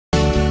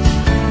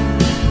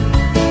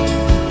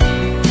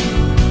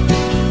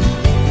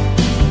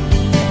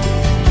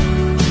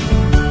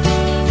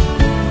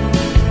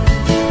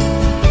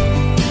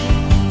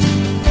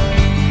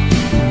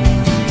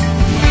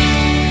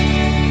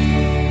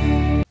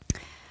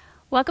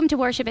Welcome to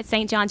worship at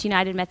St. John's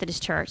United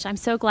Methodist Church. I'm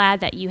so glad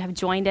that you have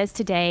joined us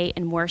today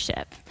in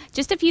worship.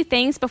 Just a few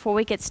things before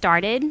we get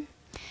started.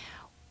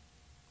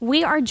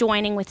 We are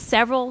joining with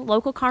several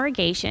local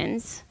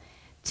congregations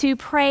to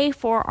pray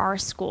for our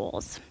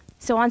schools.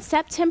 So on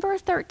September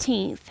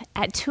 13th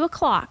at 2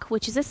 o'clock,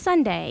 which is a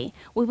Sunday,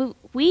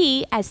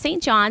 we as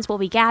St. John's will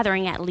be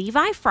gathering at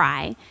Levi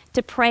Fry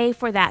to pray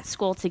for that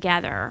school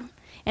together.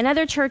 And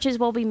other churches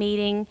will be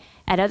meeting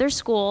at other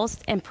schools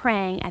and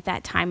praying at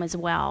that time as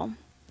well.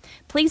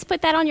 Please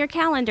put that on your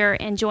calendar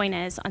and join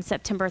us on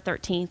September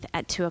 13th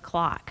at 2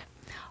 o'clock.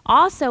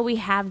 Also, we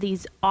have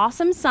these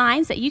awesome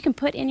signs that you can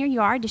put in your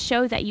yard to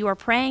show that you are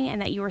praying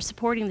and that you are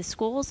supporting the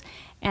schools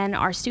and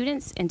our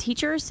students and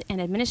teachers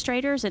and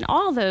administrators and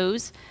all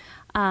those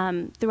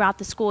throughout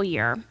the school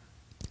year.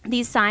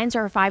 These signs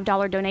are a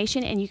 $5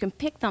 donation, and you can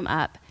pick them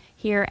up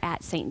here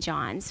at St.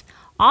 John's.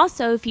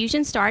 Also,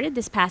 Fusion started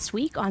this past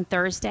week on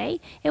Thursday.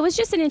 It was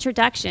just an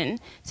introduction,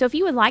 so if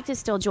you would like to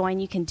still join,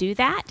 you can do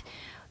that.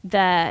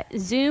 The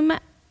Zoom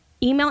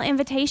email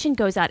invitation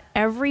goes out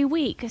every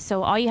week,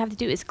 so all you have to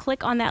do is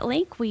click on that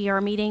link. We are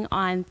meeting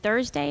on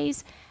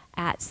Thursdays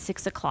at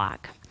 6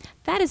 o'clock.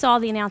 That is all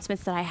the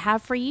announcements that I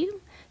have for you.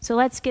 So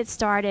let's get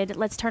started.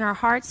 Let's turn our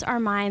hearts, our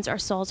minds, our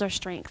souls, our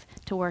strength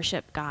to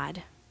worship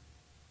God.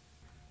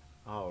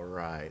 All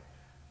right.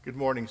 Good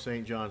morning,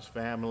 St. John's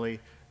family.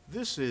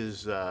 This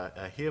is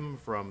a hymn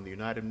from the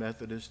United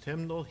Methodist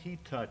hymnal, He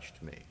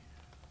Touched Me.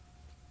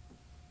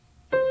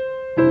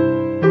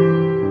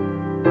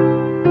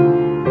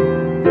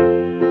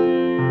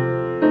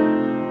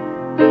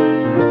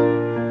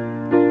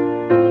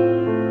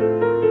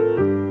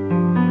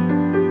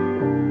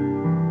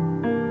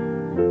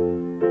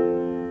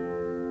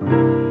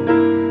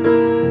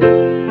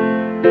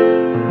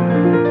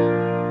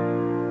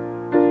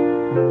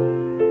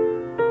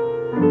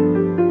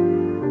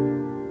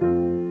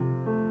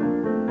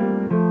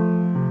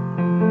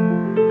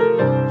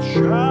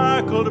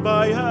 Shackled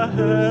by a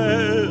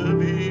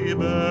heavy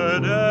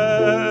burden,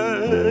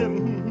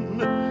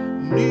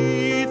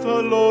 'neath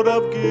a load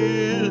of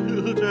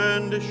guilt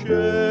and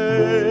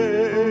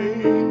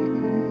shame,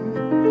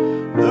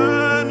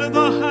 then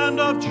the hand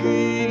of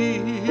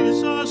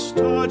Jesus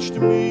touched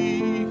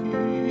me,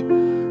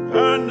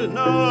 and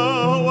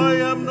now I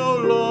am no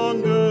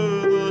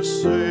longer the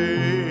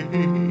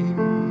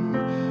same.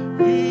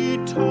 He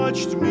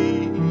touched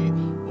me,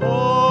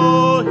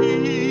 oh,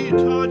 He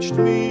touched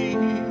me,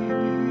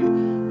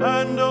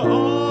 and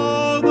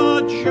all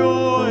the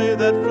joy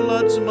that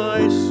floods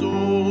my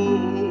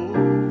soul.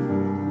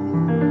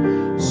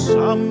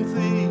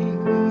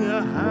 Something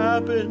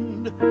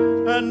happened,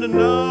 and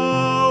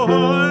now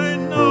I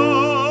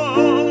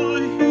know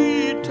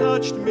He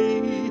touched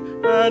me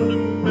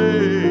and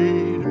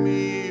made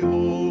me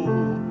whole.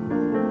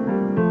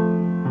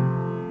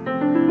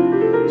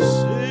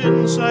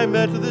 Since I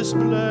met this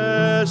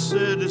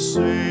blessed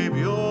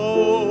Savior,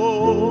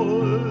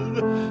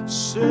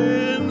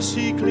 since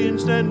He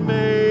cleansed and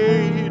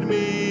made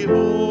me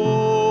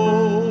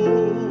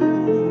whole,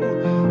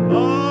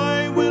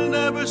 I will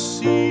never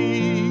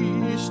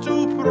cease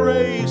to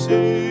praise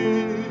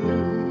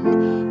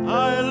Him.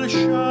 I'll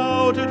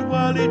shout it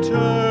while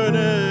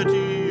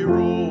eternity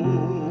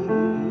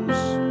rolls.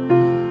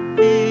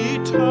 He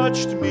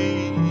touched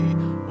me,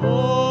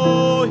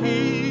 oh,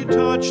 He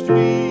touched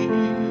me,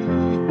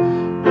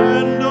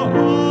 and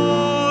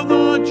all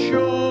the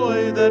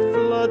joy that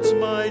floods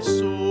my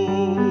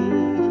soul.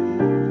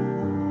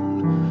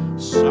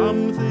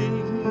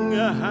 Something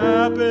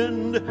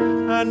happened,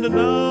 and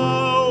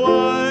now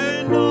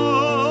I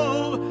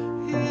know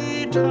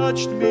He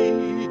touched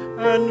me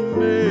and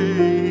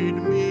made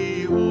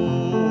me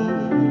whole.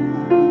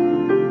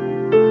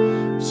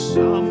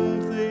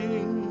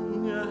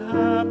 Something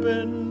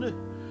happened,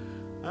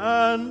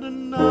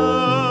 and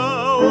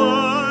now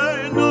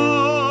I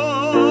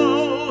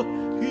know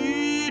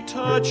He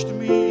touched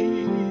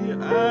me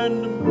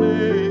and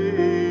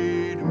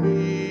made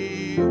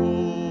me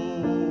whole.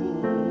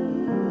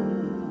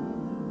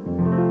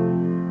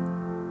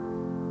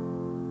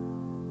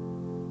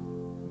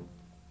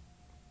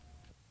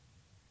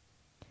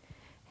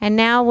 And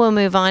now we'll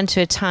move on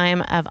to a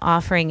time of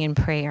offering and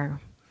prayer.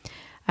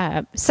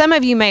 Some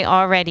of you may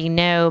already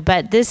know,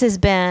 but this has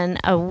been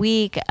a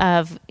week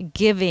of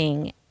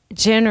giving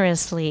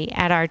generously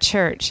at our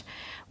church.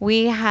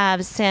 We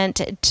have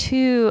sent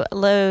two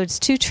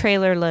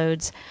trailer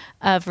loads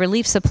of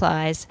relief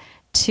supplies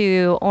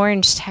to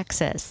Orange,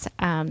 Texas.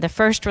 The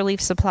first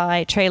relief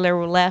supply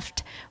trailer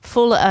left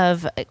full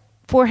of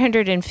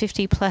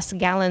 450 plus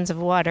gallons of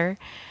water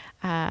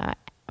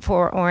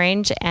for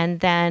Orange,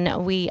 and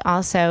then we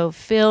also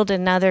filled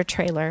another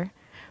trailer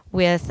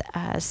with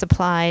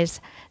supplies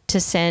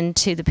to send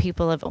to the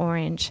people of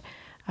Orange.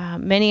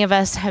 Many of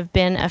us have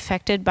been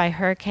affected by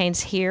hurricanes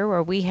here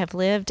where we have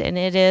lived, and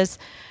it is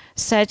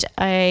such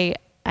a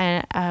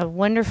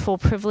wonderful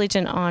privilege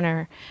and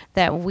honor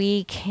that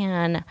we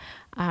can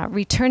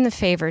return the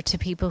favor to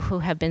people who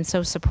have been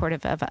so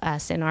supportive of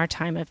us in our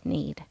time of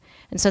need.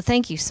 And so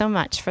thank you so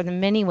much for the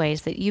many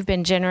ways that you've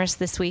been generous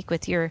this week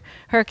with your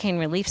hurricane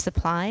relief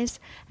supplies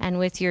and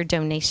with your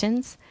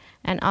donations,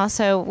 and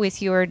also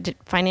with your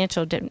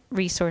financial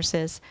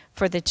resources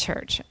for the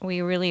church.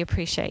 We really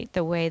appreciate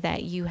the way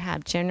that you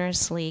have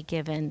generously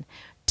given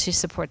to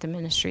support the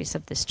ministries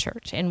of this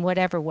church in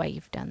whatever way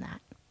you've done that.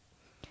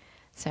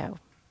 So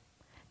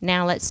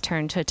now let's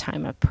turn to a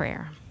time of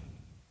prayer.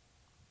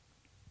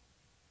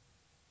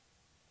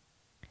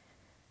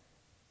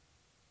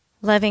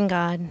 Loving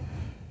God,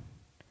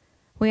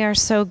 we are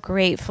so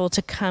grateful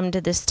to come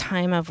to this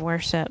time of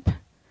worship,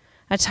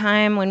 a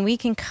time when we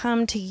can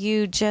come to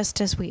you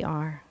just as we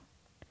are.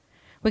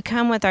 We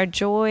come with our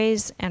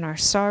joys and our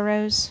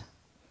sorrows.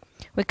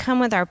 We come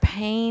with our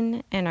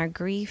pain and our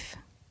grief.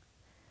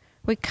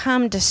 We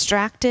come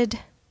distracted.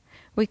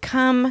 We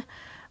come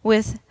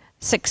with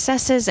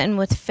successes and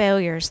with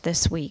failures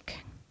this week.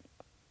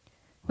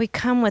 We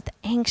come with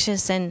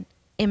anxious and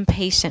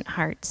impatient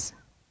hearts.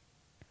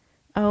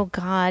 Oh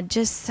God,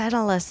 just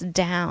settle us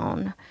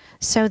down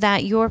so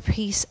that your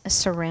peace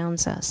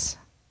surrounds us,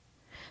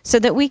 so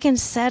that we can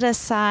set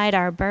aside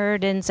our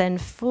burdens and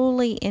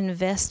fully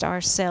invest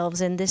ourselves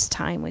in this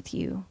time with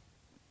you.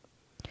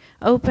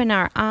 Open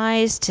our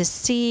eyes to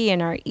see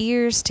and our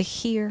ears to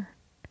hear,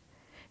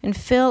 and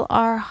fill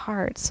our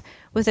hearts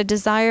with a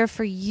desire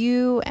for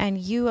you and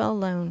you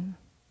alone.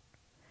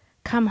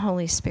 Come,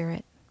 Holy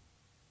Spirit,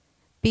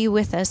 be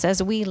with us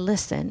as we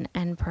listen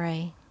and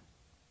pray.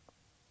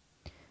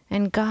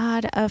 And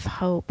God of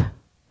hope,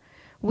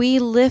 we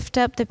lift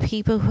up the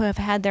people who have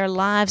had their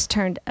lives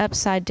turned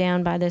upside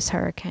down by this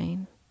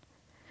hurricane.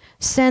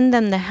 Send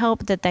them the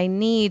help that they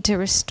need to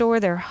restore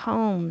their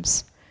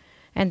homes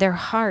and their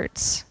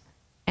hearts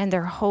and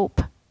their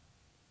hope.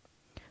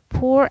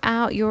 Pour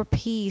out your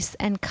peace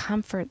and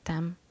comfort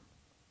them.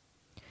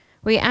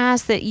 We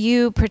ask that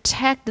you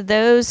protect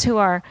those who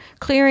are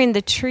clearing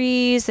the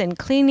trees and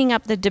cleaning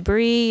up the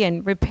debris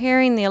and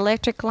repairing the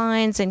electric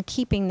lines and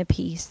keeping the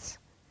peace.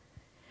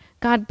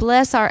 God,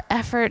 bless our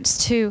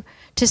efforts to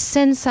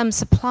send some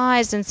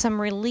supplies and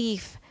some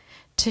relief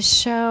to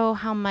show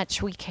how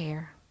much we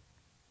care.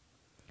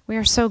 We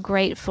are so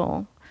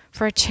grateful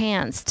for a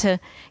chance to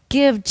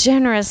give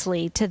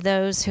generously to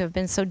those who have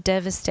been so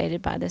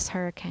devastated by this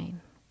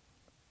hurricane.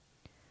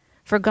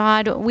 For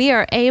God, we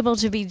are able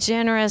to be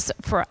generous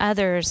for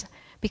others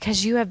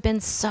because you have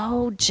been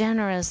so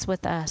generous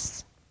with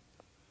us.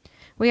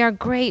 We are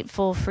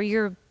grateful for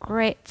your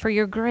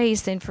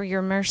grace and for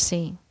your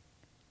mercy,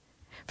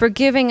 for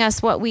giving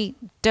us what we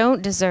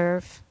don't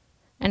deserve,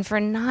 and for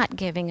not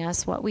giving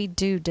us what we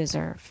do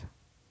deserve.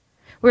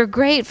 We're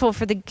grateful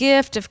for the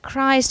gift of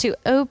Christ who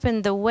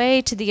opened the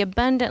way to the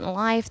abundant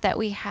life that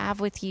we have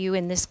with you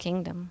in this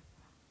kingdom.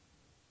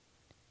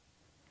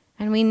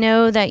 And we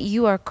know that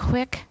you are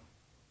quick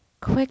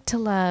to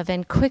love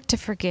and quick to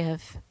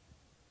forgive.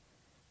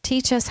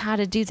 Teach us how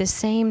to do the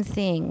same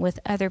thing with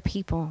other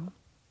people.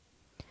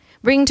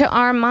 Bring to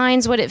our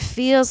minds what it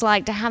feels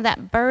like to have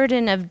that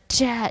burden of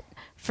debt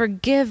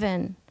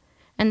forgiven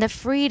and the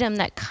freedom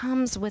that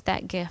comes with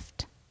that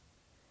gift.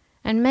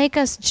 And make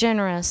us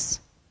generous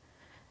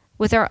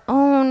with our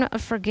own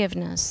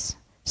forgiveness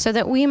so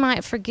that we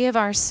might forgive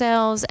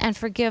ourselves and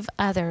forgive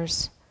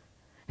others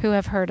who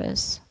have hurt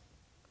us.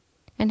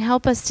 And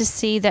help us to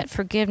see that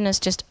forgiveness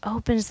just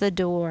opens the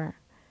door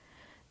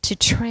to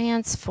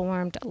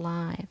transformed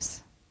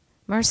lives.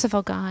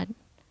 Merciful God,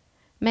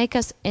 make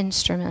us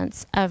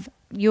instruments of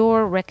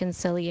your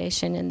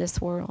reconciliation in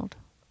this world.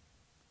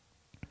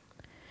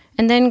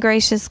 And then,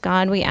 gracious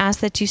God, we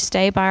ask that you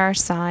stay by our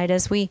side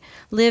as we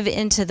live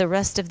into the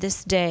rest of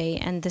this day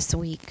and this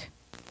week.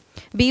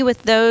 Be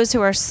with those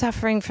who are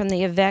suffering from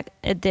the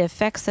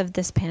effects of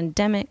this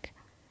pandemic,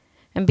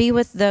 and be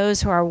with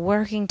those who are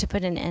working to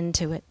put an end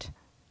to it.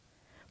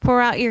 Pour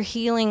out your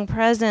healing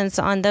presence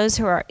on those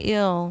who are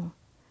ill,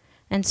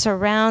 and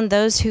surround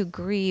those who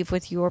grieve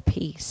with your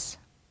peace.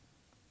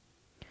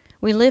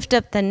 We lift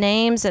up the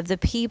names of the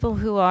people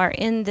who are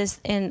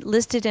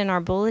listed in our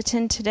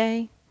bulletin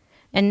today,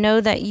 and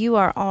know that you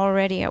are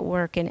already at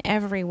work in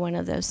every one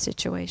of those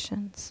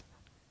situations.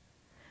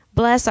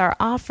 Bless our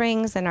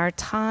offerings and our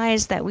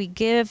tithes that we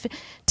give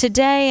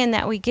today and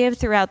that we give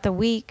throughout the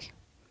week.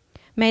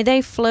 May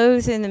they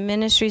flow through the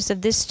ministries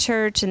of this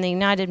church and the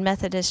United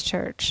Methodist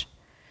Church,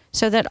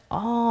 so that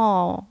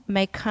all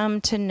may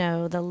come to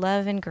know the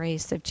love and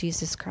grace of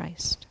Jesus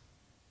Christ.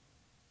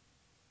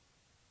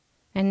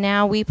 And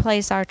now we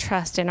place our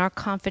trust and our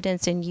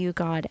confidence in you,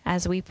 God,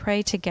 as we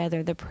pray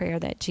together the prayer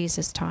that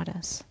Jesus taught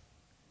us.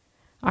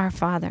 Our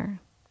Father,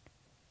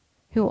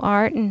 who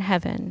art in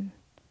heaven,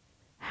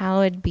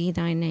 hallowed be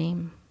thy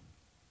name.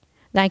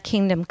 Thy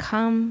kingdom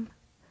come,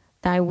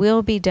 thy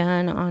will be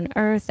done on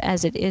earth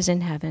as it is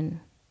in heaven.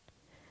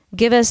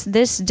 Give us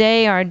this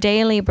day our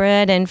daily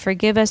bread, and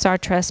forgive us our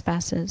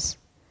trespasses,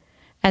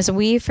 as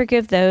we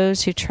forgive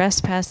those who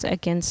trespass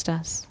against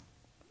us.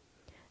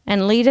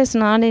 And lead us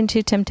not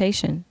into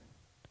temptation,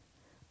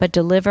 but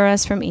deliver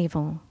us from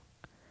evil.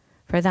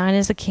 For thine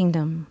is the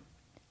kingdom,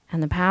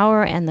 and the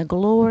power, and the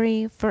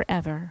glory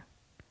forever.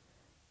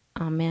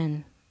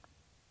 Amen.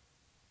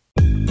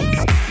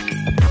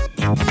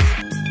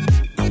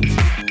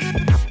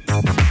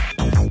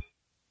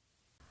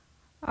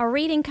 Our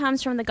reading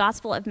comes from the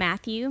Gospel of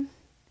Matthew,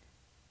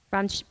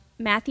 from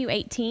Matthew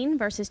 18,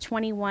 verses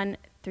 21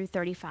 through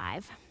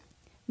 35.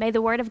 May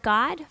the word of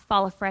God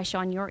fall afresh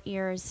on your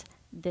ears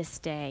this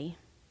day.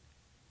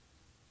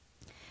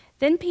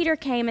 Then Peter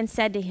came and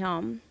said to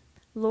him,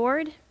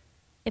 Lord,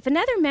 if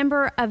another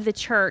member of the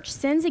church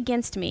sins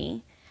against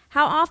me,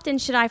 how often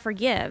should I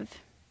forgive?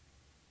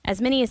 As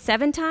many as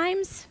 7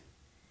 times?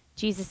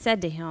 Jesus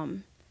said to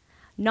him,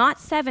 Not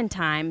 7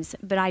 times,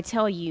 but I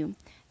tell you,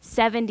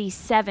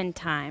 77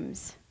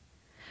 times.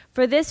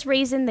 For this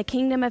reason, the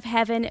kingdom of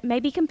heaven may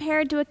be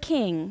compared to a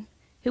king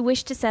who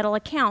wished to settle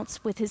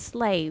accounts with his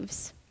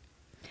slaves.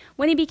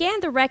 When he began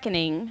the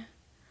reckoning,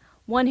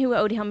 one who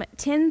owed him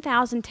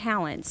 10,000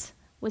 talents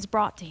was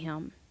brought to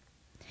him.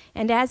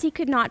 And as he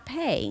could not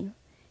pay,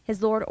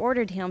 his lord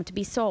ordered him to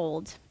be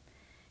sold,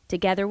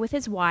 together with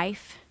his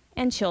wife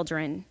and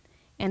children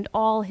and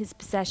all his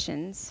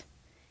possessions,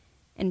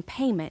 and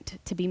payment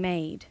to be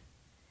made.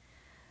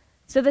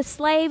 So the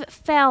slave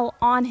fell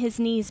on his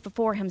knees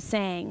before him,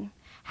 saying,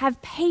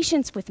 Have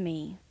patience with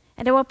me,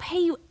 and I will pay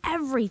you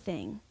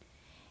everything.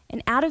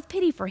 And out of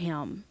pity for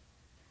him,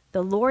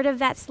 the lord of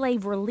that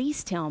slave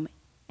released him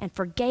and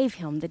forgave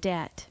him the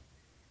debt.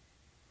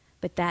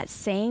 But that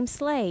same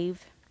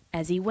slave,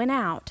 as he went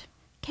out,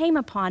 came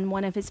upon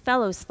one of his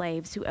fellow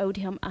slaves who owed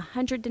him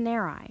 100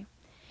 denarii.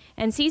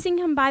 And seizing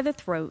him by the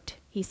throat,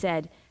 he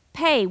said,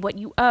 Pay what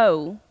you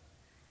owe.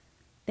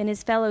 Then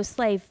his fellow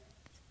slave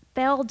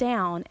fell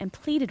down and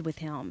pleaded with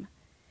him,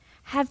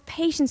 Have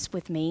patience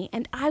with me,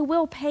 and I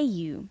will pay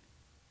you.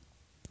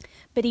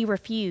 But he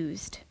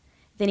refused.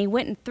 Then he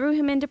went and threw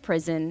him into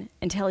prison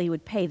until he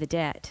would pay the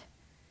debt.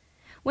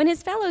 When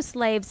his fellow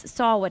slaves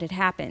saw what had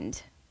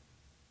happened,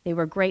 they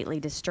were greatly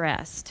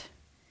distressed.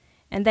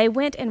 And they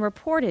went and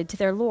reported to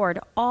their lord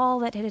all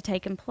that had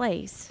taken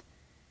place.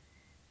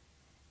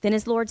 Then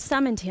his lord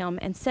summoned him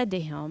and said to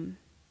him,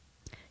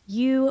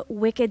 You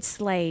wicked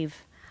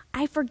slave,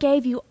 I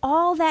forgave you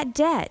all that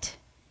debt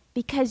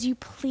because you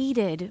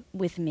pleaded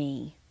with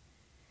me.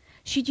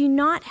 Should you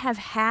not have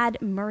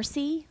had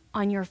mercy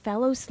on your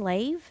fellow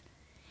slave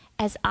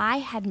as I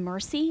had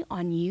mercy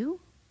on you?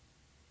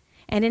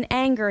 And in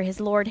anger, his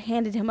lord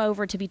handed him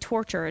over to be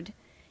tortured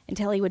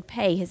until he would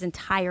pay his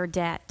entire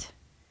debt.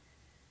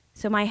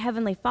 So my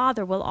heavenly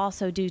Father will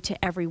also do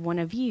to every one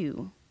of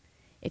you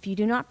if you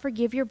do not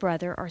forgive your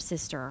brother or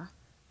sister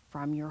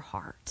from your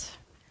heart.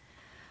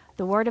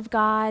 The word of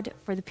God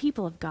for the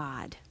people of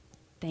God.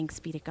 Thanks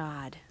be to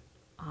God.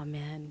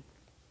 Amen.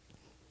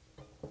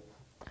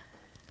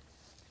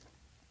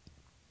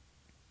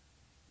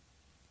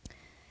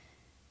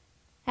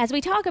 As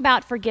we talk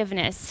about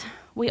forgiveness,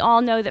 we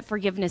all know that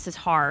forgiveness is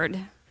hard.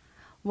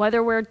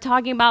 Whether we're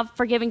talking about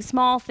forgiving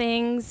small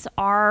things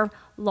or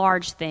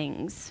large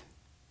things.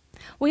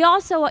 We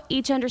also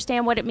each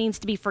understand what it means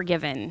to be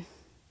forgiven.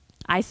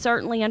 I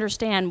certainly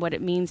understand what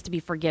it means to be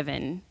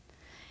forgiven.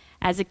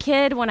 As a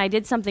kid, when I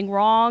did something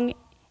wrong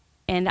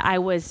and I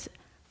was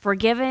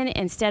forgiven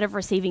instead of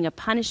receiving a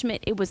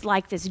punishment, it was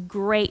like this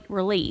great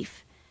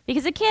relief.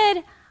 Because as a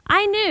kid,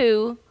 I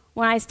knew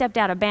when I stepped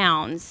out of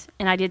bounds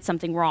and I did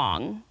something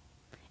wrong.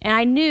 And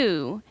I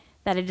knew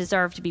that I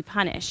deserved to be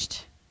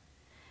punished.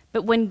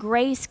 But when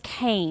grace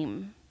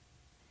came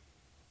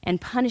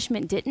and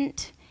punishment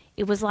didn't,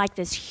 it was like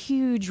this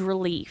huge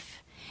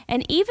relief.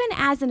 And even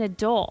as an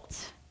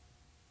adult,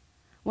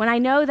 when I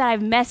know that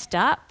I've messed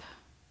up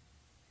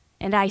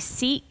and I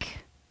seek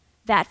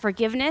that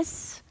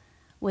forgiveness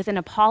with an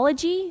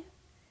apology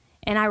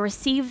and I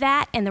receive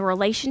that and the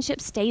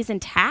relationship stays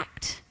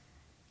intact,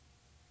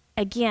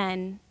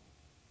 again,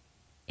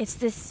 it's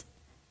this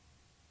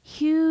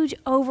huge,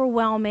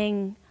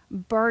 overwhelming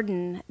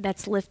burden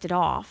that's lifted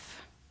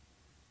off.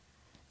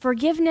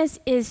 Forgiveness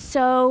is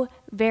so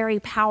very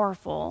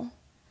powerful,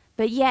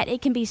 but yet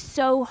it can be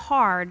so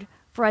hard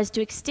for us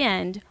to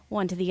extend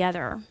one to the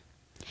other.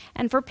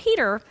 And for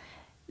Peter,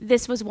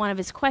 this was one of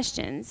his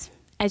questions,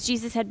 as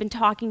Jesus had been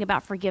talking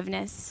about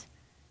forgiveness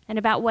and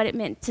about what it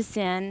meant to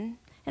sin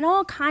and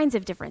all kinds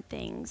of different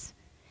things.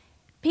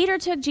 Peter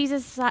took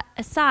Jesus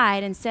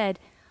aside and said,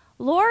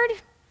 Lord,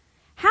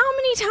 how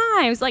many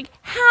times,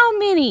 how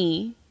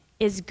many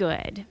is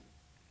good?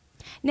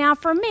 Now,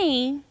 for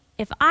me,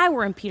 if I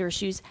were in Peter's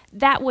shoes,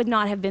 that would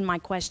not have been my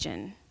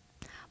question.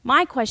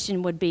 My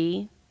question would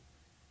be,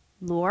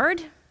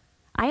 Lord,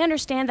 I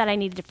understand that I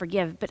needed to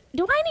forgive, but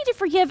do I need to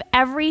forgive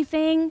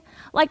everything?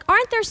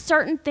 Aren't there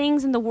certain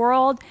things in the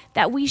world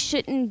that we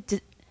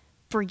shouldn't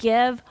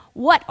forgive?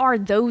 What are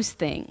those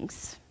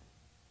things?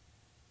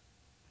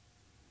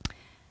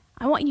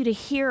 I want you to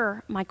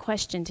hear my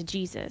question to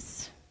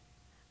Jesus.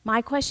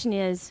 My question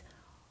is,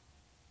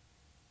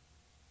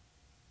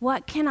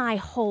 what can I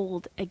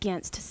hold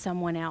against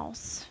someone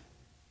else?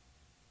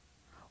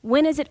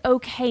 When is it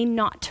okay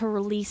not to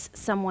release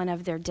someone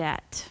of their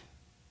debt?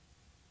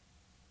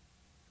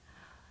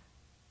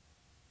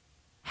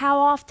 How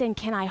often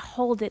can I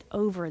hold it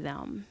over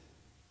them?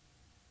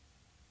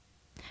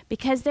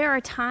 Because there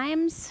are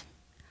times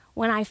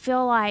when I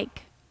feel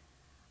like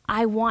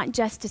I want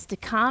justice to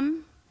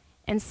come,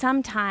 and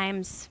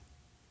sometimes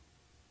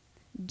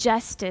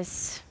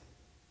justice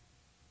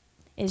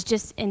is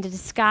just in the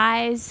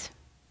disguise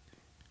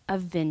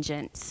of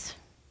vengeance.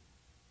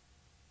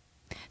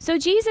 So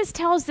Jesus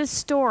tells this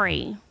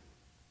story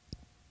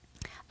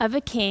of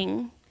a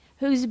king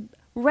who's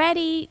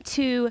ready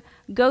to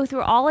go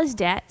through all his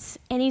debts,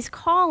 and he's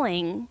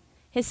calling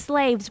his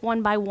slaves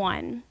one by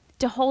one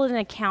to hold an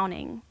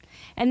accounting.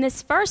 And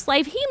this first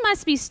slave, he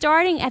must be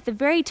starting at the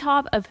very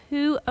top of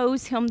who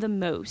owes him the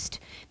most.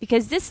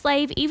 Because this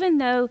slave, even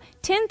though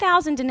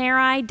 10,000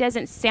 denarii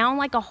doesn't sound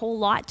like a whole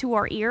lot to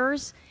our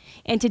ears,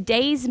 in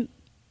today's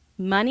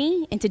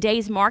money, in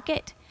today's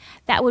market,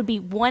 that would be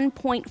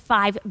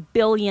 $1.5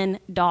 billion.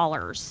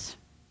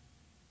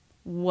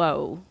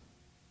 Whoa.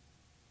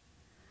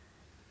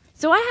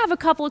 So I have a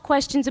couple of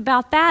questions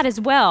about that as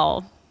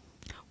well.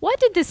 What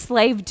did this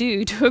slave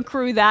do to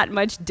accrue that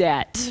much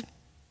debt?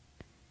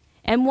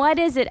 And what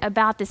is it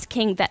about this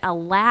king that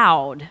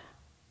allowed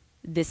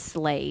this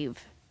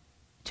slave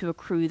to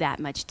accrue that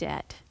much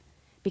debt?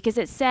 Because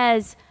it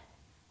says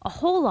a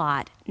whole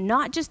lot,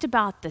 not just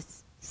about the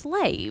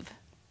slave,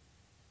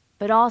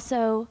 but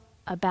also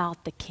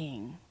about the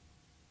king.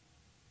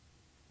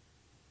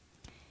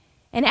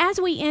 And as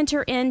we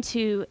enter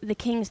into the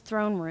king's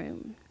throne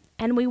room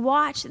and we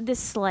watch this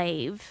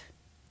slave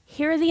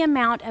hear the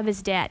amount of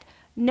his debt,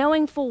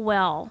 knowing full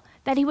well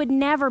that he would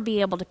never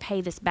be able to pay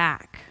this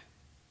back.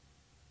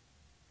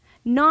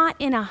 Not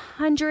in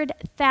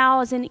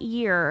 100,000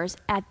 years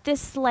at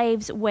this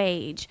slave's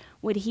wage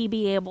would he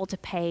be able to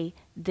pay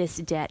this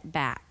debt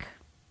back.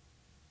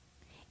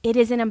 It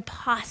is an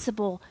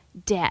impossible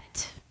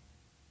debt.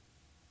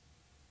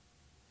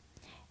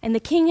 And the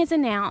king has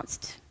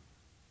announced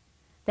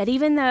that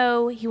even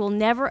though he will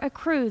never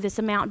accrue this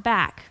amount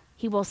back,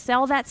 he will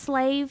sell that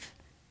slave,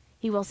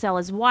 he will sell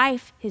his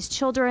wife, his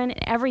children,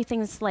 and everything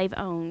the slave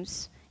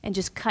owns, and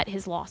just cut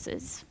his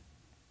losses.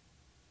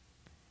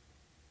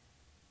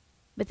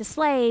 But the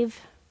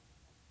slave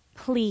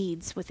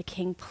pleads with the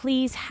king,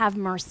 please have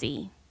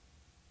mercy.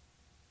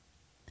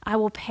 I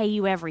will pay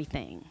you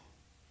everything.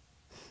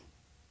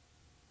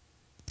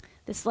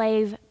 The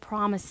slave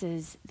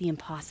promises the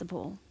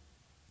impossible.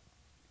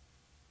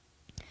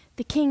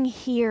 The king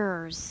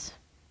hears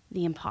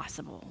the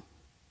impossible.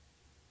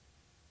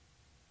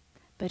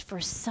 But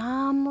for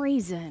some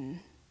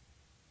reason,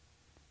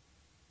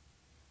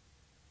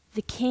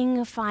 the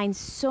king finds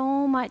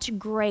so much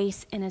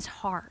grace in his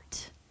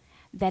heart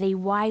that he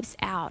wipes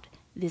out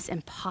this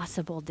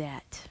impossible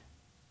debt.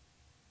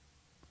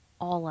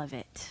 All of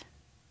it.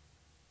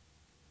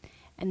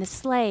 And the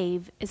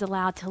slave is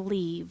allowed to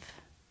leave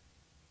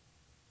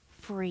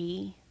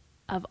free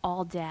of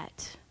all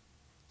debt.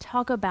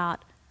 Talk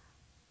about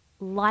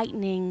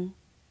lightening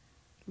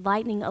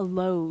a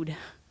load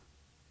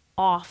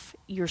off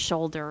your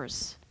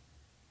shoulders.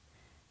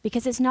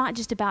 Because it's not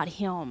just about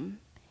him.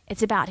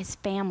 It's about his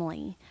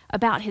family,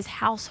 about his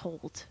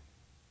household.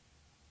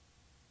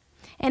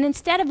 And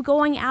instead of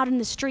going out in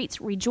the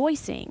streets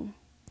rejoicing,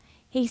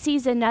 he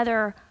sees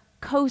another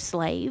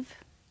co-slave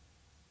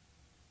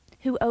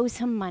who owes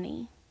him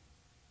money,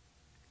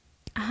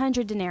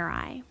 100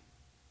 denarii.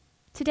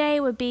 Today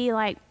would be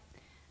like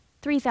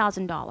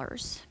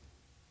 $3,000.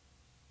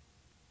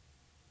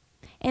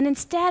 And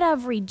instead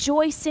of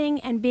rejoicing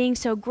and being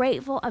so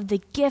grateful of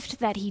the gift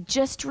that he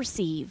just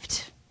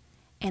received,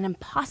 an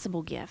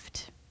impossible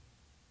gift,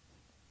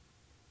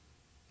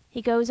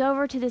 he goes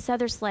over to this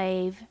other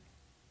slave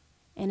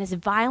and is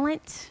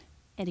violent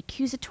and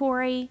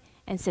accusatory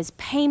and says,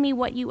 pay me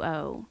what you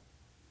owe.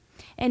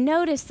 And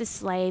notice the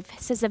slave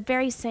says the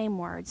very same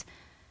words,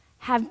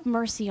 have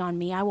mercy on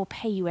me, I will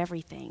pay you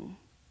everything.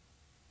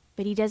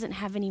 But he doesn't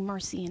have any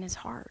mercy in his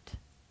heart.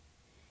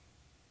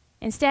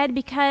 Instead,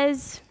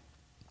 because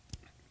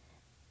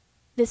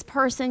this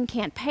person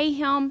can't pay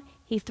him,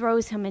 he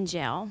throws him in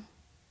jail.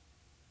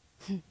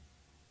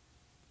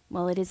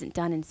 Well, it isn't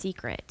done in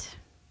secret.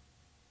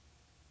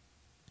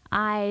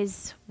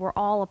 Eyes were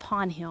all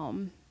upon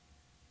him.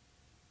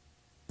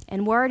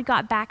 And word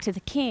got back to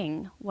the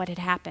king what had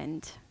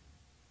happened.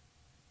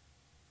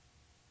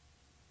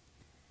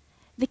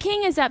 The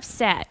king is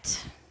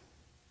upset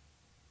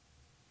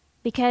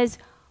because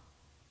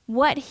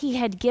what he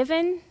had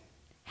given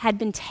had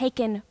been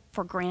taken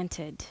for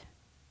granted.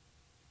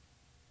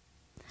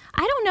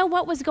 I don't know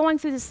what was going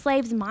through the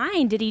slave's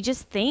mind. Did he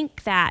just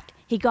think that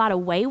he got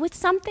away with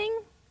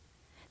something?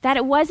 That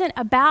it wasn't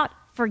about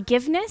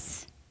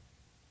forgiveness,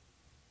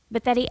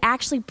 but that he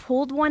actually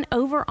pulled one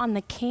over on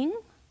the king?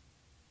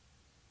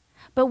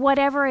 But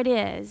whatever it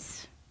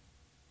is,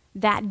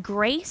 that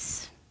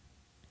grace,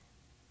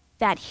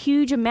 that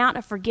huge amount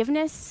of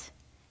forgiveness,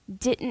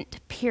 didn't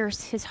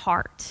pierce his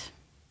heart.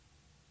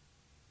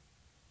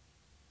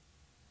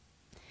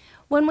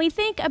 When we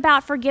think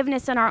about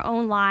forgiveness in our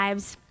own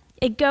lives,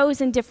 it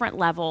goes in different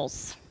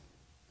levels.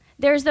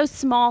 There's those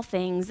small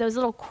things, those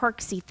little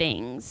quirksy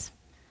things.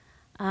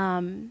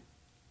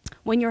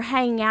 When you're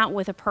hanging out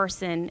with a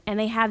person and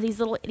they have these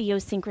little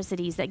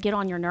idiosyncrasies that get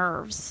on your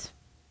nerves.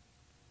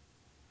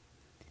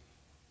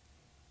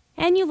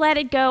 And you let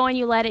it go, and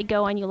you let it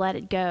go, and you let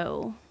it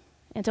go,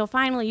 until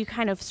finally you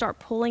kind of start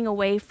pulling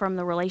away from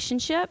the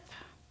relationship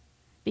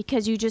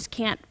because you just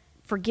can't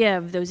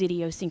forgive those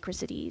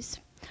idiosyncrasies.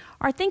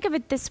 Or think of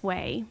it this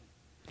way.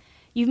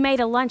 You've made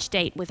a lunch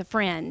date with a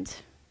friend.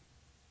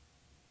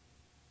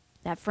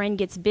 That friend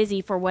gets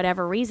busy for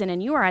whatever reason,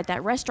 and you are at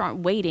that restaurant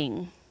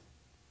waiting.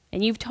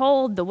 And you've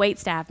told the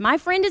waitstaff, "My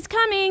friend is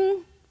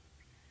coming."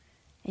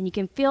 And you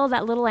can feel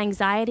that little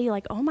anxiety,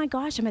 like, oh my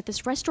gosh, I'm at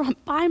this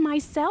restaurant by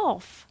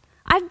myself.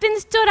 I've been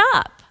stood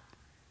up.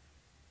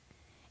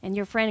 And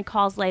your friend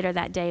calls later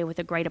that day with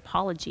a great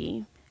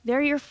apology.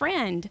 They're your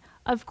friend.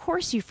 Of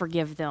course you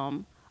forgive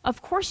them.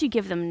 Of course you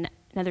give them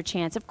another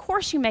chance. Of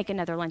course you make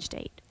another lunch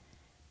date.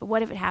 But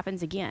what if it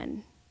happens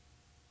again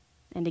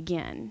and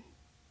again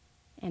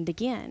and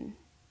again?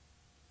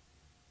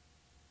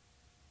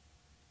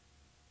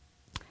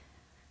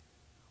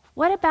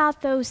 What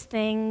about those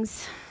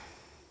things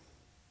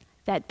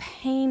that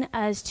pain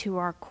us to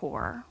our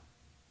core?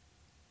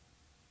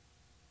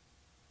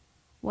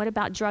 What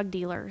about drug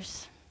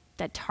dealers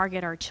that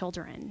target our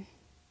children?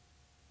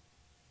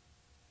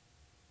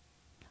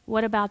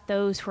 What about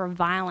those who are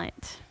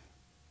violent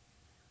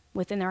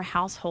within their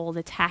household,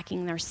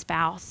 attacking their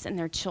spouse and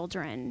their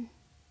children?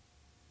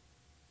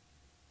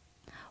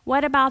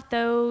 What about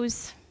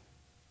those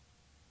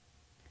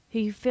who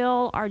you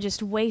feel are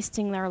just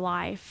wasting their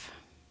life?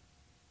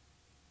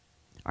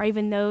 Or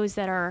even those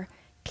that are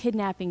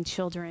kidnapping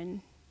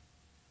children?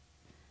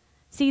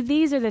 See,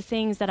 these are the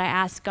things that I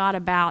ask God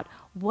about.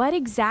 What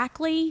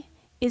exactly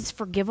is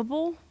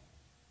forgivable?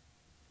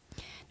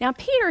 Now,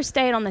 Peter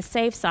stayed on the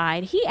safe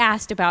side. He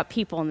asked about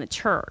people in the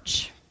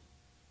church.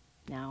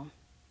 Now,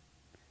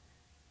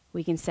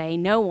 we can say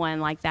no one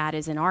like that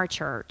is in our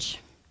church.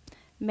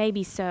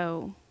 Maybe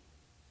so.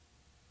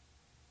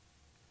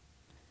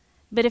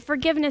 But if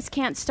forgiveness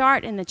can't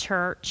start in the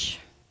church,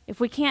 if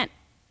we can't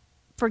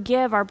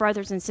forgive our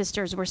brothers and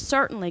sisters, we're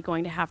certainly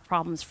going to have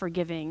problems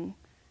forgiving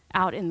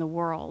out in the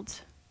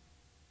world.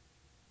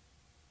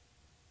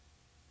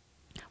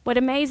 What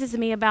amazes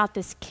me about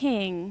this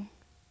king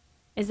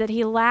is that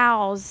he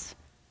allows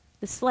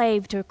the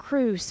slave to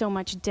accrue so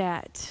much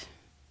debt.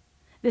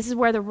 This is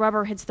where the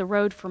rubber hits the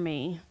road for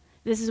me.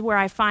 This is where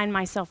I find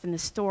myself in the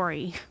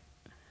story.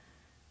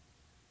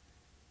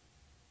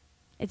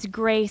 It's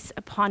grace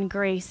upon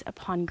grace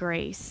upon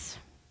grace.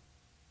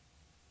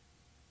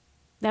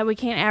 That we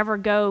can't ever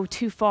go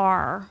too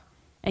far,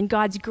 and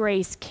God's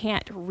grace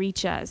can't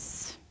reach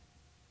us.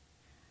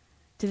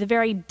 To the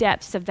very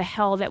depths of the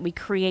hell that we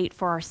create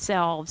for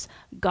ourselves,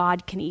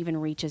 God can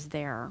even reach us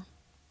there.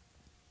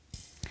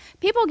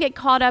 People get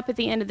caught up at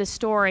the end of the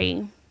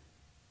story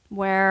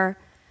where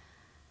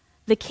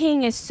the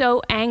king is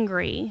so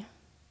angry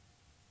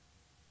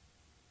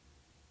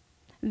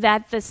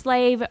that the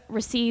slave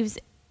receives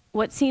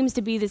what seems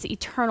to be this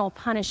eternal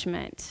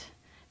punishment.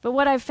 But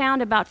what I've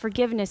found about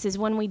forgiveness is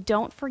when we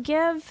don't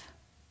forgive,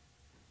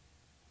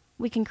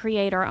 we can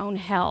create our own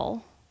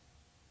hell.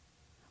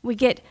 We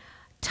get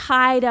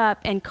tied up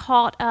and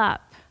caught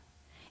up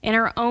in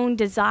our own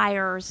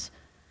desires,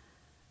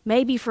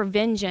 maybe for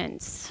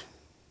vengeance,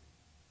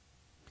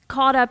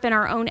 caught up in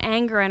our own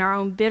anger and our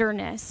own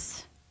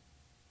bitterness,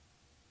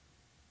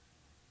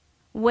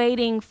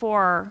 waiting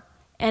for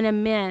an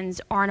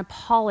amends or an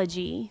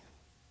apology.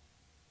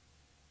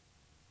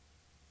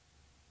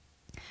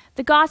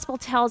 The gospel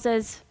tells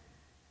us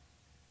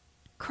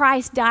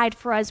Christ died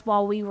for us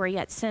while we were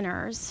yet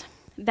sinners.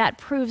 That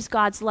proves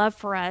God's love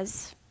for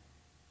us.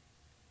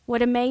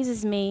 What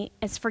amazes me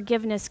is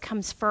forgiveness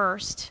comes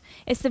first.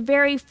 It's the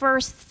very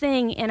first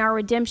thing in our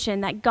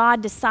redemption that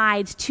God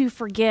decides to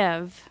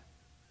forgive.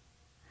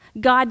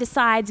 God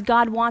decides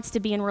God wants to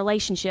be in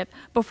relationship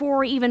before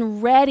we're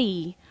even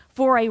ready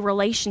for a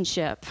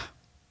relationship.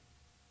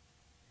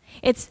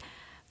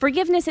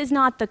 Forgiveness is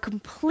not the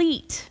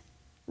complete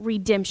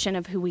redemption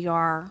of who we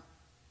are.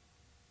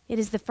 It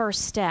is the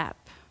first step.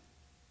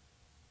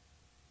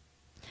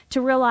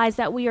 To realize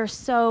that we are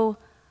so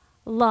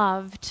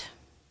loved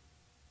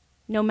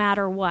no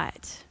matter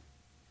what,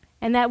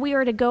 and that we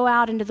are to go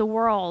out into the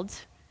world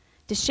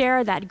to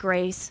share that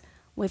grace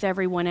with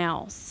everyone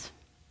else.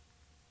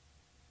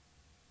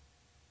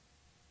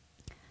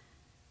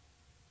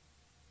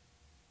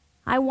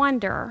 I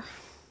wonder,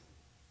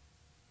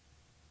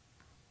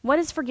 what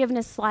is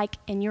forgiveness like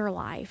in your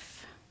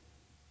life?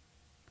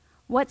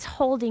 What's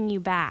holding you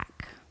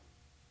back?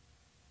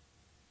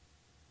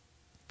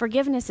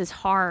 Forgiveness is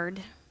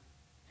hard.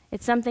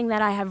 It's something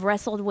that I have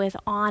wrestled with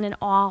on and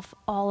off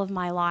all of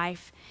my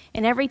life.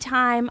 And every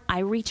time I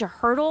reach a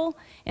hurdle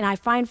and I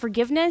find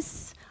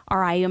forgiveness,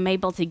 or I am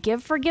able to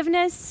give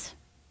forgiveness,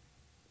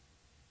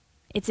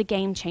 it's a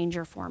game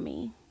changer for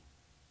me.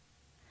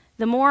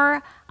 The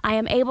more I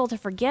am able to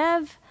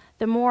forgive,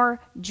 the more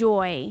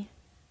joy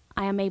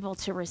I am able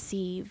to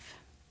receive.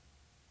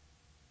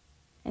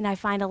 And I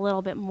find a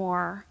little bit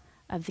more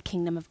of the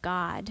kingdom of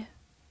God.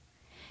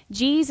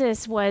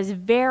 Jesus was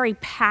very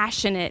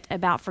passionate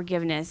about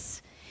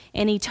forgiveness,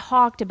 and he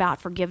talked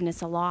about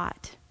forgiveness a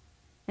lot.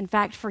 In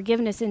fact,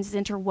 forgiveness is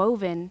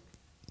interwoven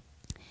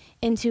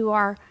into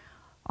our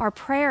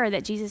prayer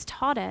that Jesus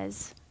taught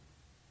us.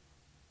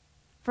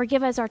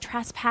 Forgive us our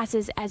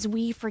trespasses as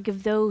we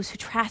forgive those who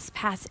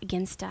trespass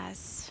against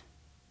us.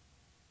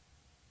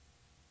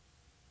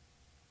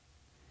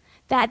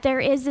 That there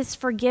is this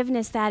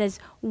forgiveness that is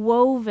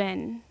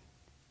woven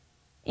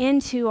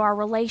into our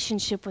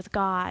relationship with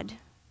God,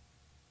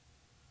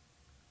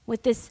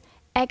 with this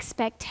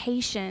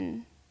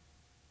expectation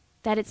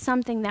that it's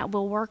something that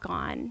we'll work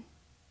on.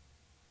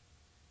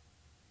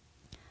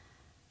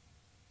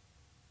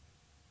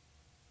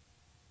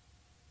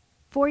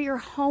 For your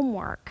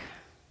homework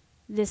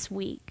this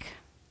week,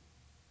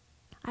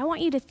 I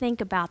want you to think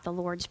about the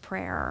Lord's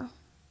Prayer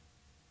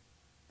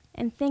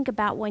and think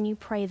about when you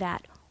pray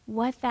that,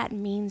 what that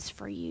means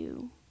for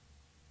you.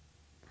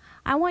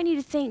 I want you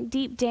to think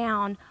deep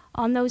down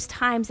on those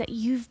times that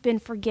you've been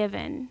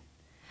forgiven,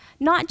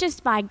 not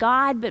just by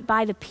God, but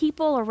by the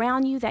people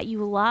around you that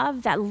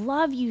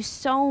love you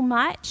so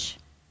much,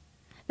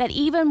 that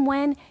even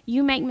when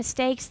you make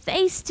mistakes,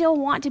 they still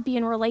want to be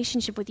in a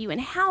relationship with you,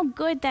 and how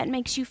good that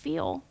makes you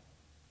feel.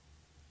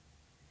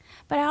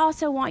 But I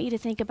also want you to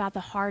think about the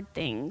hard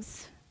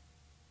things,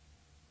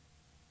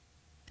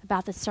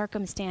 about the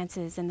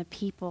circumstances and the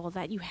people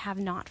that you have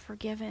not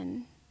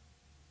forgiven.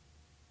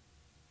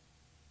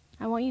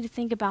 I want you to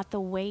think about the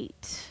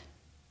weight,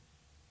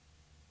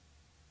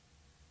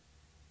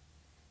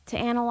 to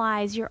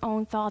analyze your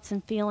own thoughts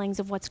and feelings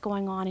of what's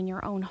going on in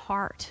your own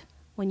heart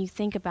when you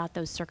think about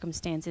those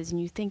circumstances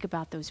and you think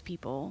about those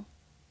people,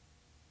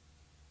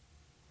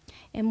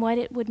 and what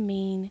it would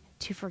mean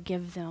to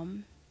forgive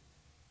them.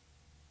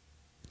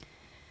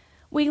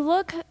 We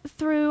look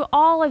through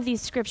all of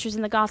these scriptures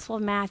in the Gospel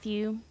of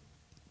Matthew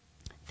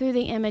through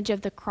the image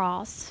of the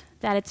cross,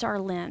 that it's our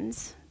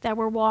lens, that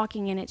we're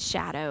walking in its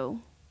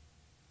shadow.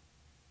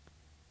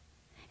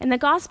 In the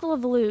Gospel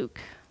of Luke,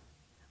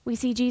 we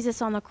see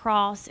Jesus on the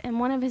cross, and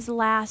one of his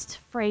last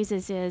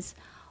phrases is,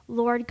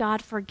 "Lord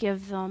God,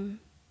 forgive them,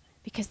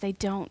 because they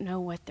don't know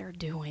what they're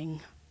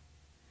doing."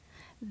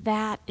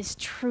 That is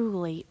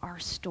truly our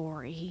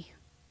story.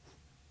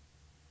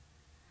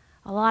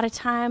 A lot of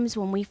times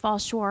when we fall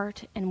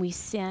short and we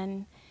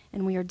sin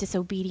and we are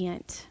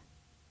disobedient,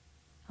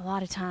 a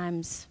lot of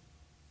times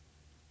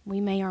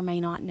we may or may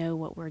not know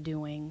what we're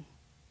doing.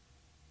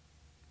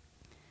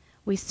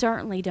 We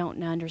certainly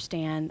don't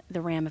understand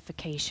the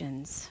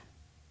ramifications.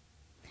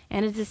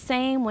 And it's the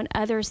same when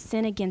others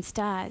sin against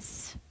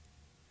us.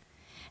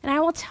 And I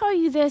will tell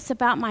you this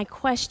about my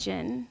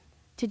question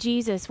to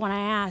Jesus when I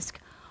ask,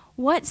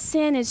 what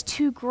sin is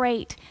too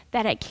great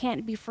that it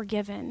can't be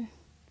forgiven?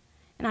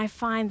 And I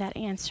find that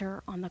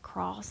answer on the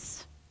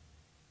cross.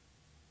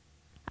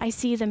 I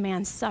see the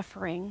man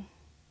suffering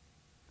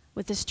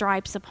with the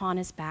stripes upon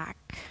his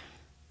back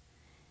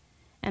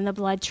and the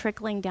blood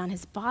trickling down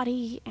his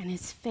body and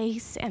his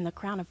face and the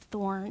crown of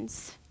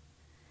thorns.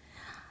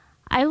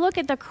 I look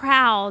at the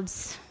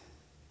crowds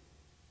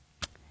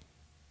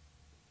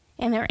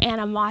and their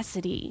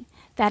animosity,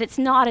 that it's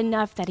not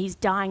enough that he's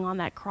dying on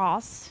that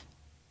cross,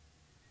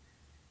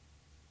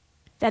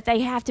 that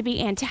they have to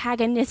be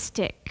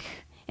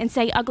antagonistic and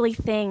say ugly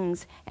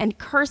things and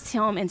curse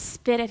him and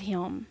spit at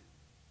him,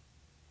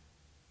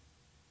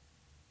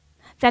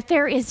 that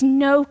there is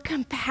no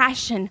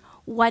compassion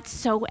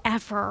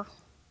whatsoever.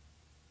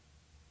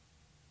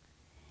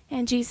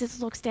 And Jesus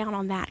looks down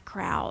on that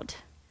crowd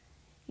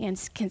and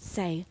can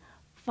say,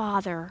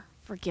 "Father,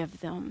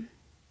 forgive them."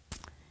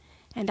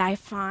 And I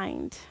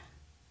find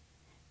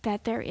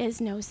that there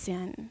is no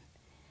sin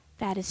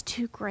that is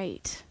too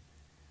great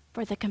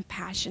for the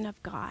compassion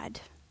of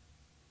God.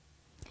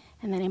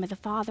 In the name of the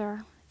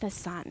Father, the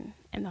Son,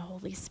 and the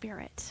Holy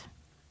Spirit.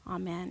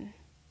 Amen.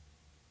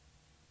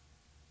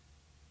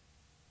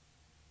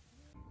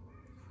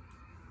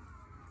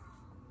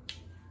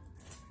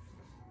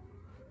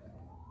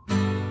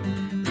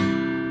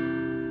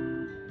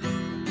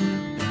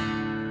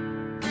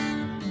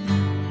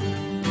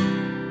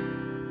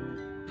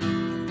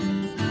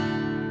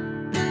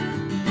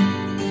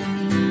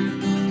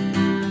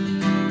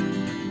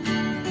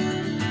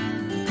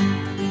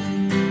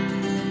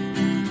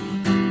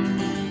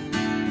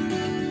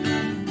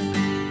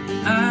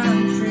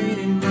 I'm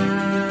trading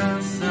my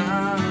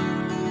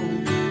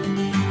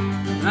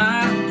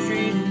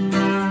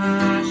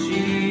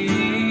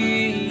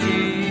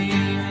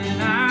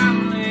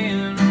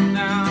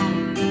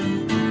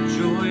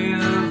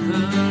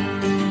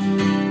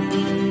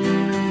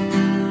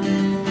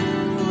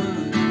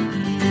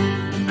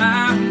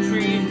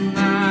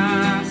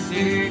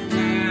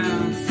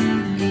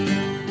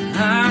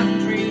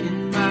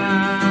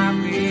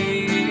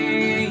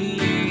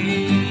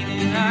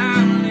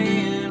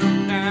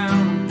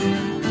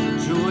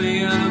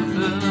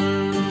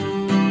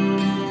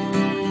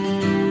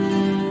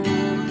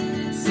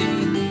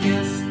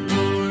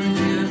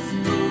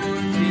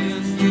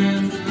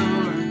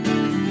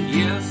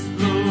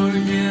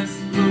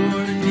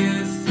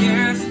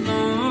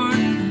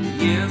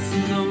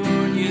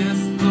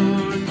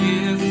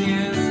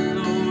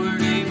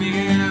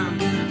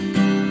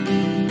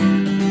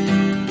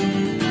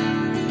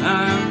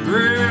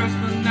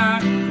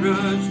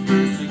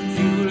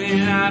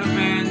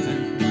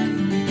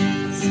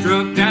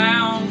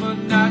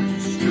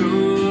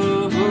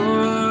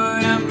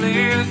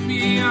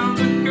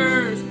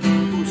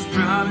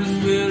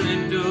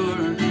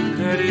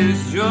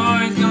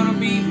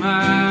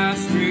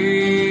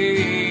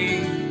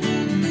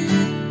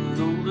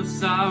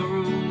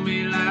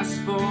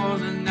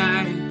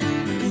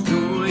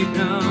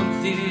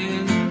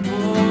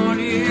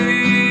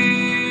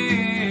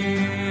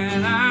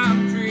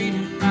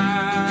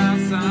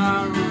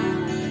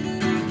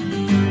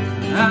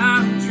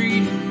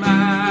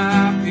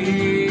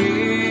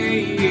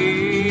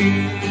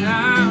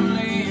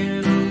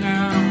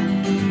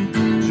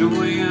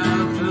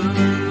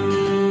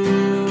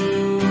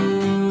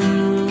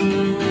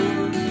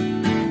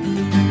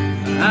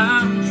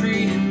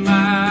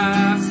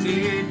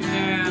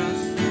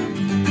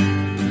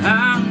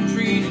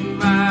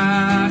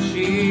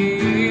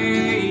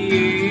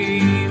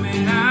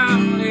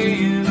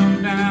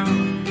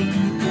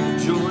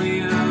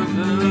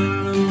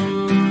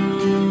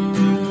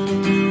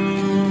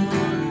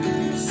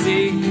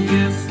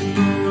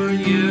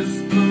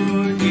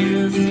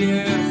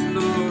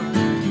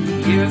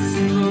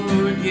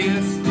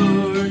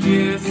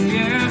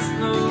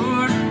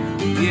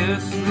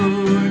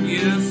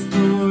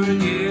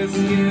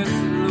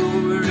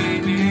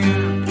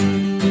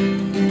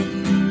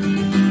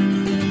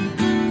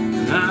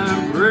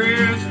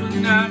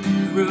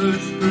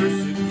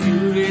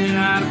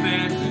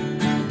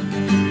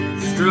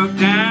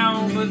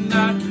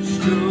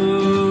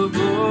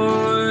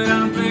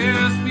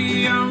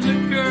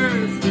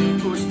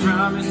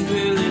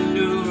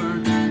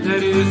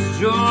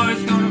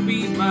Joy's gonna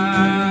be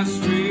my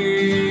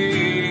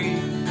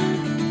strength.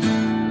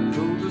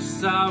 Though the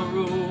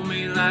sorrow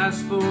may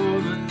last for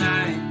the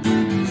night,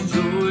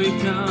 joy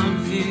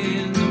comes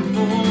in the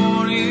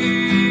morning.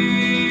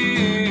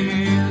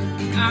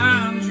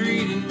 I'm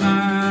treating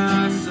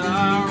my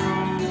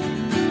sorrow,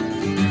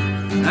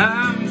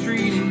 I'm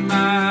treating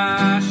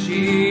my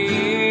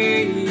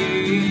shame,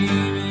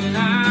 and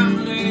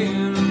I'm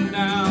laying them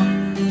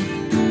down.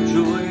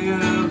 Joy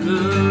of the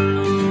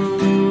Lord.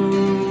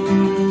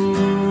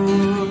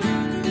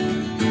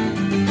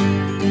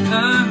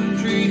 I'm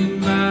treating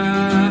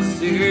my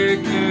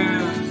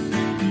sickness,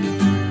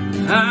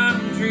 I'm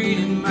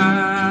treating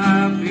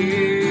my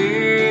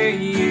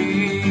pain,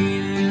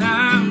 and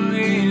I'm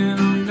laying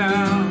them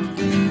down.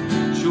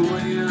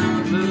 Joy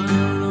of the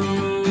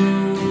Lord.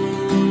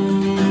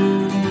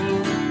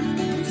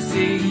 We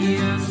say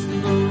yes,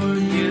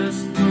 Lord,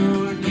 yes,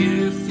 Lord,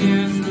 yes,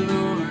 yes,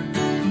 Lord.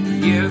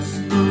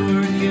 Yes,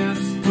 Lord, yes,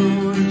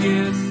 Lord,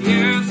 yes,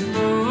 yes,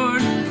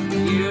 Lord.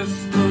 Yes,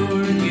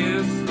 Lord,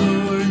 yes,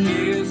 Lord,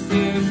 yes,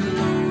 yes,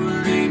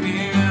 Lord.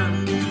 Amen.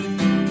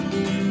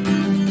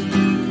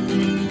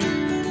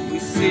 We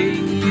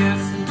sing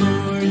yes,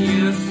 Lord,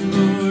 yes,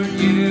 Lord,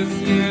 yes,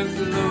 yes,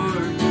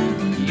 Lord.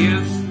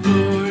 Yes,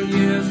 Lord,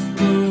 yes,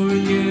 Lord,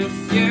 yes,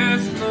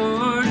 yes,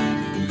 Lord.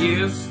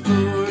 Yes,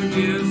 Lord,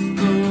 yes,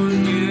 Lord,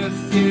 yes,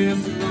 yes,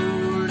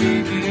 Lord.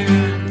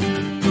 Amen.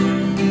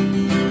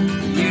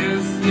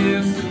 Yes,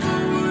 yes,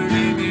 Lord,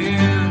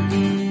 amen.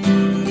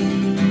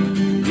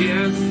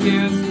 Yes,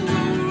 yes,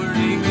 Lord,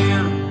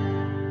 amen.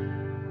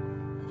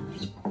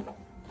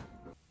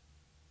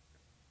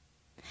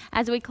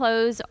 As we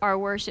close our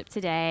worship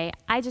today,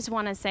 I just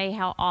want to say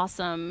how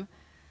awesome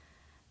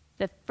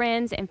the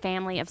friends and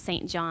family of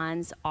St.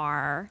 John's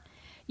are.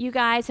 You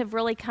guys have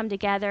really come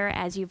together,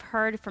 as you've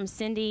heard from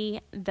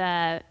Cindy,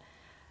 the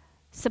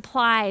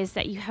supplies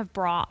that you have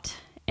brought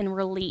in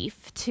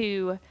relief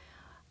to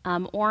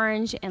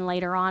Orange, and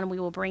later on we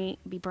will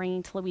be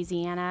bringing to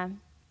Louisiana.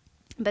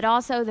 But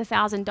also the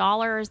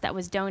 $1,000 that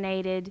was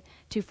donated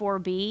to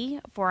 4B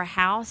for a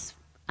house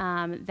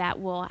that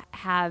will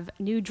have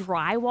new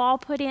drywall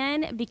put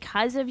in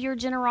because of your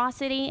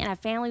generosity, and a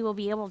family will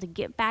be able to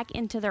get back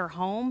into their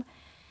home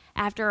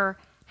after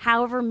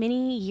however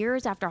many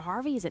years after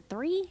Harvey. Is it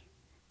 3?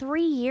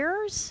 3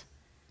 years?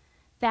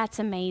 That's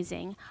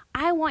amazing.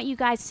 I want you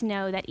guys to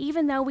know that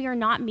even though we are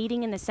not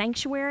meeting in the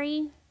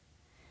sanctuary,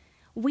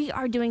 we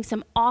are doing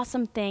some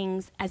awesome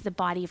things as the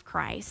body of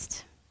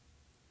Christ.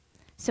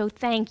 So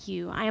thank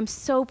you. I am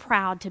so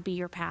proud to be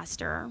your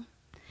pastor.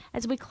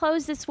 As we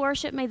close this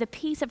worship, may the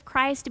peace of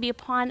Christ be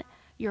upon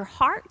your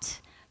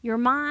heart, your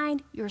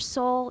mind, your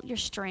soul, your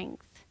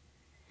strength.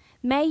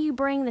 May you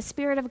bring the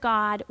Spirit of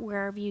God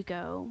wherever you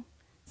go,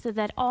 so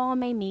that all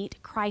may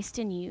meet Christ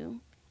in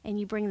you, and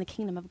you bring the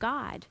kingdom of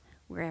God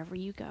wherever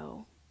you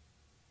go.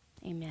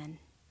 Amen.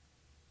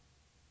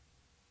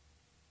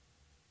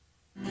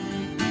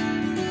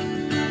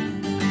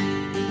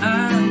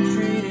 I'm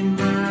treating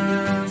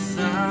my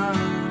sorrow,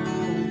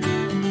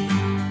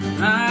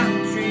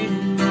 I'm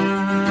treating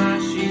my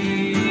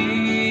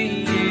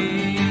shame,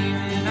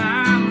 and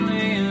I'm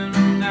laying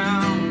them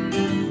down.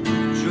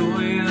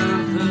 Joy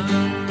of the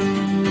Lord.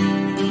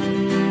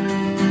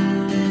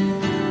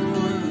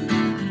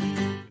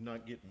 You're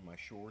not getting my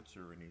shorts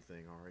or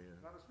anything, are you?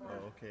 Not as far,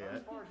 okay. Not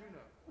as far as you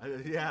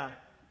know. Yeah,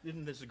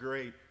 isn't this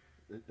great?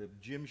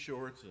 Gym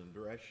shorts and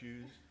dress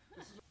shoes.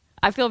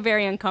 I feel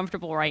very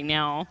uncomfortable right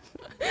now.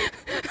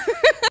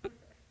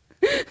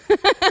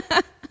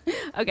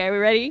 Okay, are we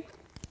ready?